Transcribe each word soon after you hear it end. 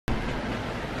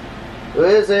Who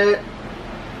is it?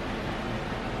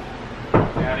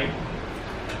 Daddy.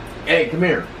 Hey, come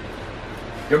here.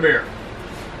 Come here.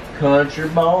 Country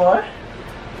boy,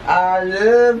 I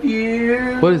love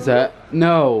you. What is that?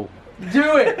 No.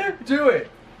 Do it. Do it.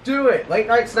 Do it. Late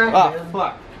night snack. Oh, man.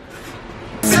 fuck.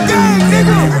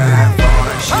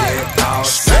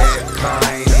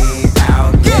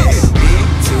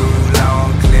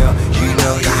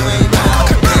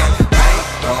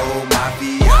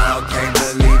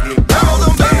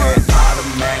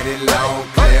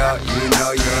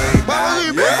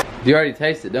 You already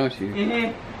taste it, don't you?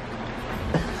 Mm-hmm.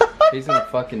 He's gonna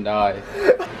fucking die.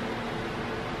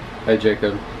 Hey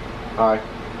Jacob. Hi.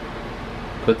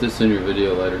 Put this in your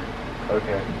video later.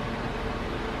 Okay.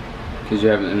 Because you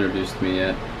haven't introduced me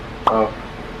yet. Oh,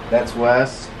 that's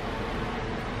Wes.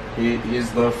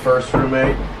 He's the first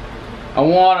roommate. I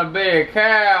wanna be a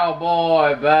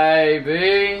cowboy,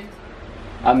 baby.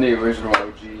 I'm the original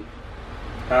OG.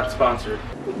 Not sponsored.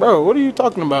 Bro, what are you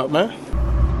talking about, man?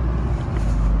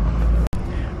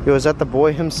 Yo, is that the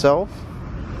boy himself?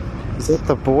 Is that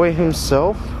the boy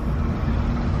himself?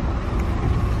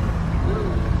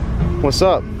 What's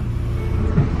up?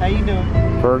 How you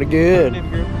doing? Pretty good.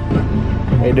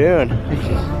 How you doing?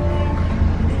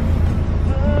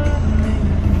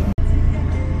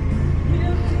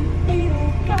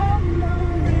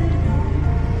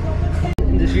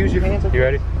 Just use your hands. You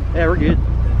ready? Yeah, we're good.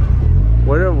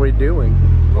 What are we doing?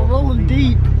 We're rolling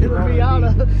deep. It'll be out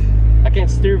of. I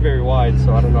can't steer very wide,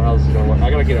 so I don't know how this is gonna work.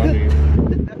 I gotta get under you.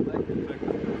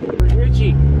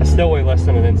 Richie. I still weigh less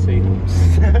than an NC.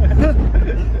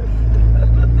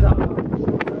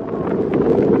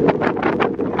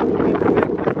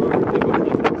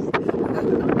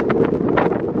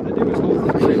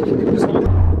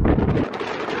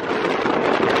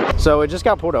 So it just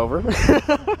got pulled over.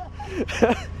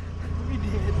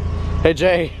 Hey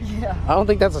Jay. Yeah. I don't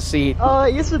think that's a seat.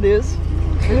 Yes it is.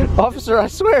 Officer, I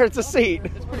swear it's a seat.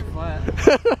 It's pretty flat. It's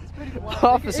pretty flat.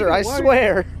 Officer, I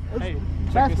swear. Hey,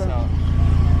 check this out.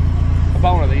 I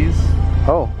bought one of these,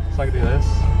 Oh. so I can do this.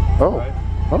 Oh. Right?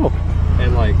 Oh.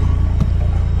 And like,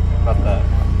 about that.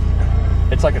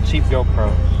 It's like a cheap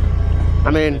GoPro.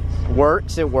 I mean,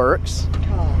 works, it works.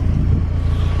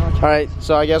 Alright,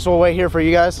 so I guess we'll wait here for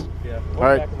you guys. Yeah. All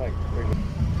right.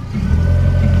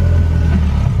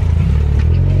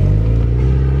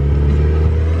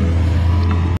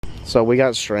 So we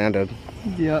got stranded.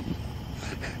 Yep.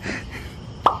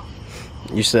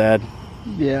 You said.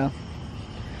 Yeah.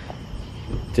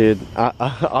 Dude,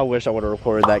 I wish I would have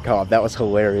recorded that cop. That was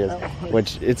hilarious.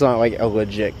 Which, it's not like a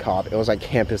legit cop. It was like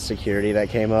campus security that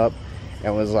came up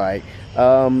and was like,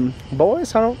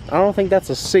 boys, I don't think that's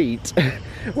a seat.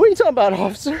 What are you talking about,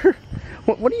 officer?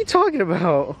 What are you talking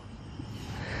about?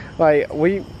 Like,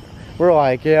 we're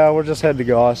like, yeah, we're just headed to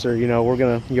Gosser, you know, we're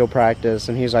gonna go practice.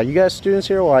 And he's like, you guys students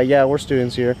here? We're like, yeah, we're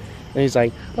students here. And he's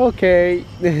like, okay.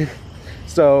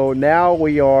 So now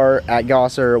we are at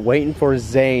Gosser waiting for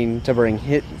Zane to bring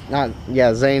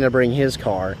Zane to bring his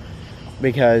car,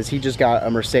 because he just got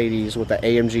a Mercedes with the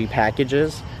AMG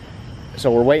packages. So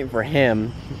we're waiting for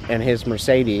him and his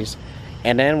Mercedes,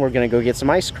 and then we're gonna go get some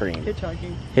ice cream.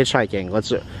 Hitchhiking. Hitchhiking.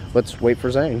 Let's wait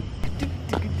for Zane.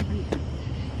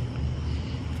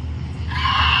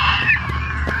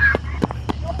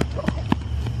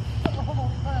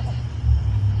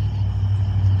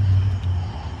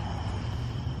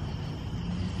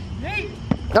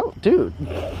 Oh, dude.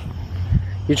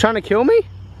 You trying to kill me?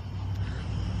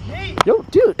 Yo,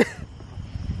 dude.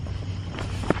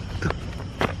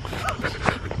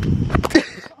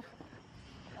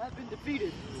 I've been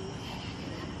defeated.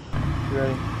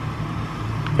 Ready?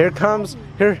 Here comes.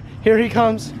 Here he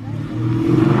comes.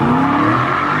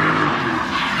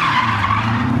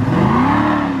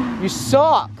 You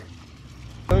suck.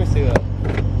 Let me see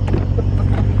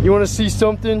that. You want to see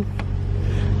something?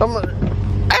 I'm gonna.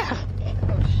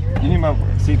 You need my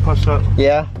seat pushed up?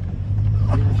 Yeah.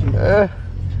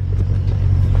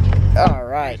 All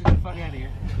right. Get the fuck out of here.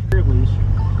 Privilege.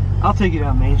 I'll take you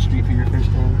down Main Street for your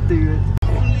first time. Do it.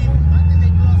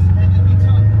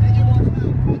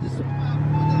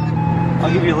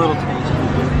 I'll give you a little taste.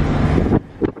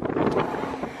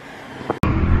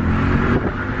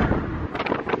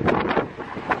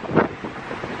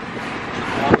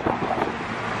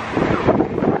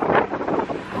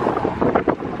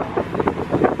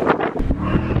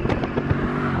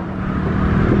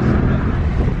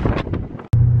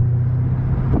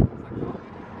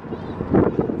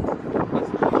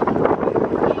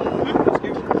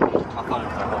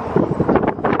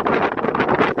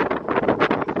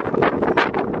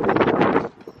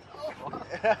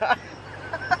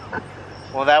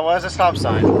 Well, that was a stop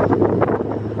sign.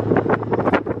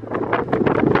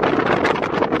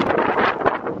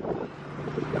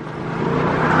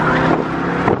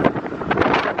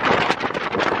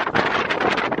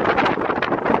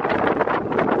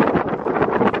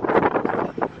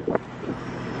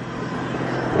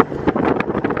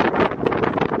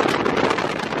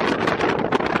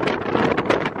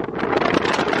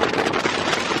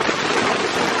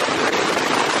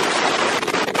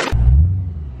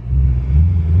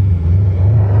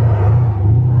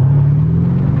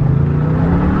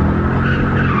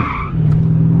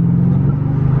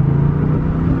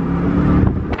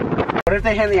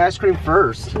 they hand the ice cream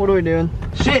first? What are we doing?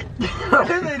 Shit! They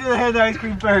hand the ice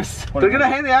cream first. They're gonna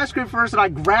hand the ice cream first and I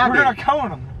grab We're gonna cone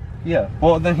them. Yeah.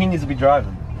 Well, then he needs to be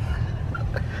driving.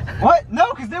 What?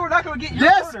 No, because then we're not gonna get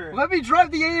your order. Let me drive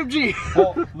the AMG.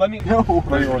 Well, let me. No.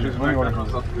 Let me order.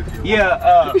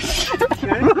 Yeah. Can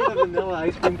I get a vanilla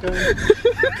ice cream cone?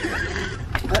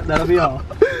 That'll be all.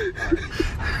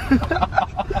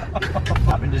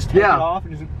 And just take it off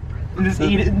and just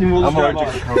eat it and then we'll just drive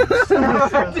off.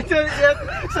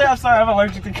 Say I'm sorry, I'm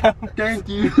allergic to cone. Thank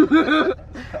you.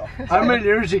 I'm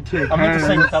allergic to it. I meant to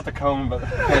say without the cone, but.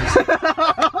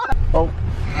 Oh,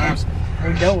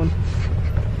 We're going.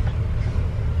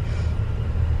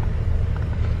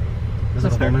 Is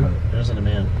it a woman? Or is it a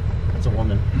man? It's a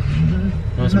woman.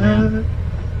 No, it's a man.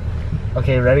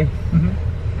 Okay, ready? Is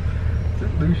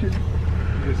it Lucian?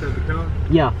 You just have the cone?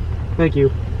 Yeah, thank you.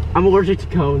 I'm allergic to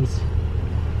cones.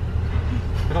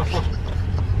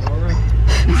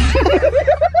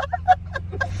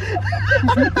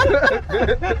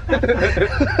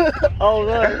 Oh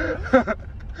no.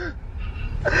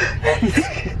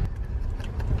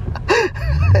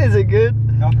 Is it good?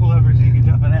 I'll pull over so you can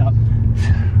jump it out.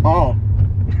 Oh.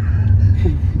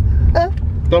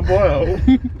 The boy.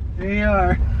 There you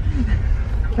are.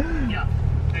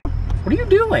 What are you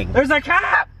doing? There's a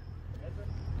cop!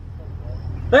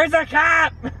 There's a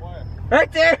cop!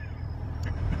 Right there!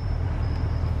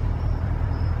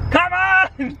 Come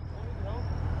on!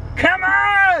 Come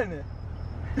on!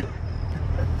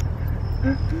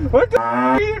 What the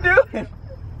are you doing?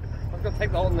 I'm gonna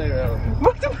take the alternator out.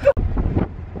 What the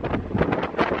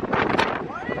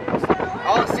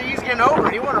Oh, see, he's getting over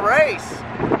it. He want to race.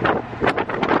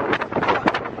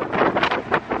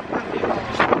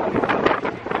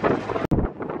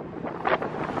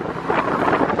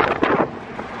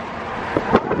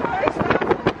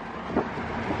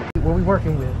 What are we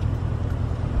working with?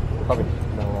 Probably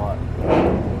not a lot.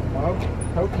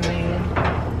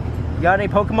 Pokemon. You got any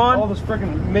Pokemon? All those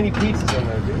freaking mini pizzas in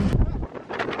there, dude.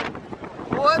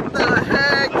 What the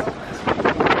heck?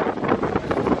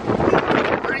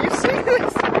 Where do you see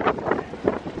this?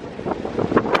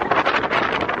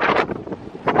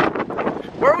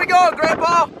 Where are we going,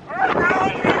 Grandpa?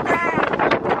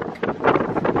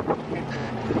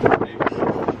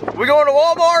 We going to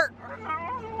Walmart?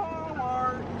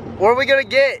 What are we gonna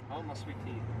get? I want my sweet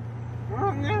tea.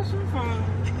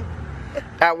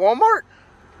 At Walmart?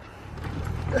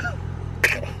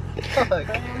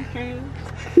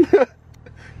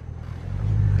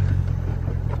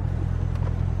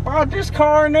 Bought this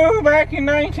car new back in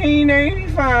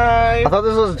 1985. I thought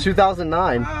this was a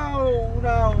 2009. Oh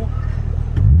no.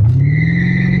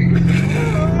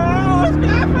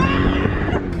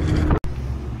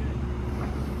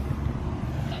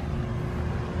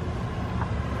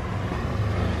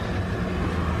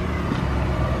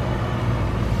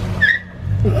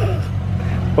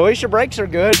 Well, at least your brakes are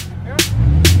good.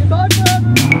 Goodbye,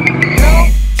 forever.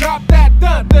 Don't drop that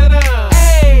dun dun dun.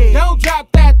 Hey, don't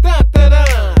drop that dun dun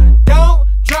dun. Don't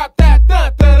drop that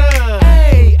dun dun dun.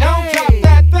 Hey, don't drop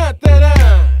that dun dun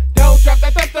dun. Don't drop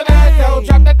that dun dun dun. Don't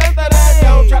drop that dun dun dun.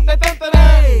 Don't drop that dun dun dun.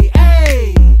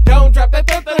 Hey, don't drop that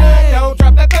dun dun dun. Don't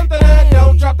drop that dun dun dun.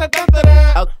 Don't drop that dun dun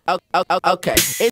dun. Okay.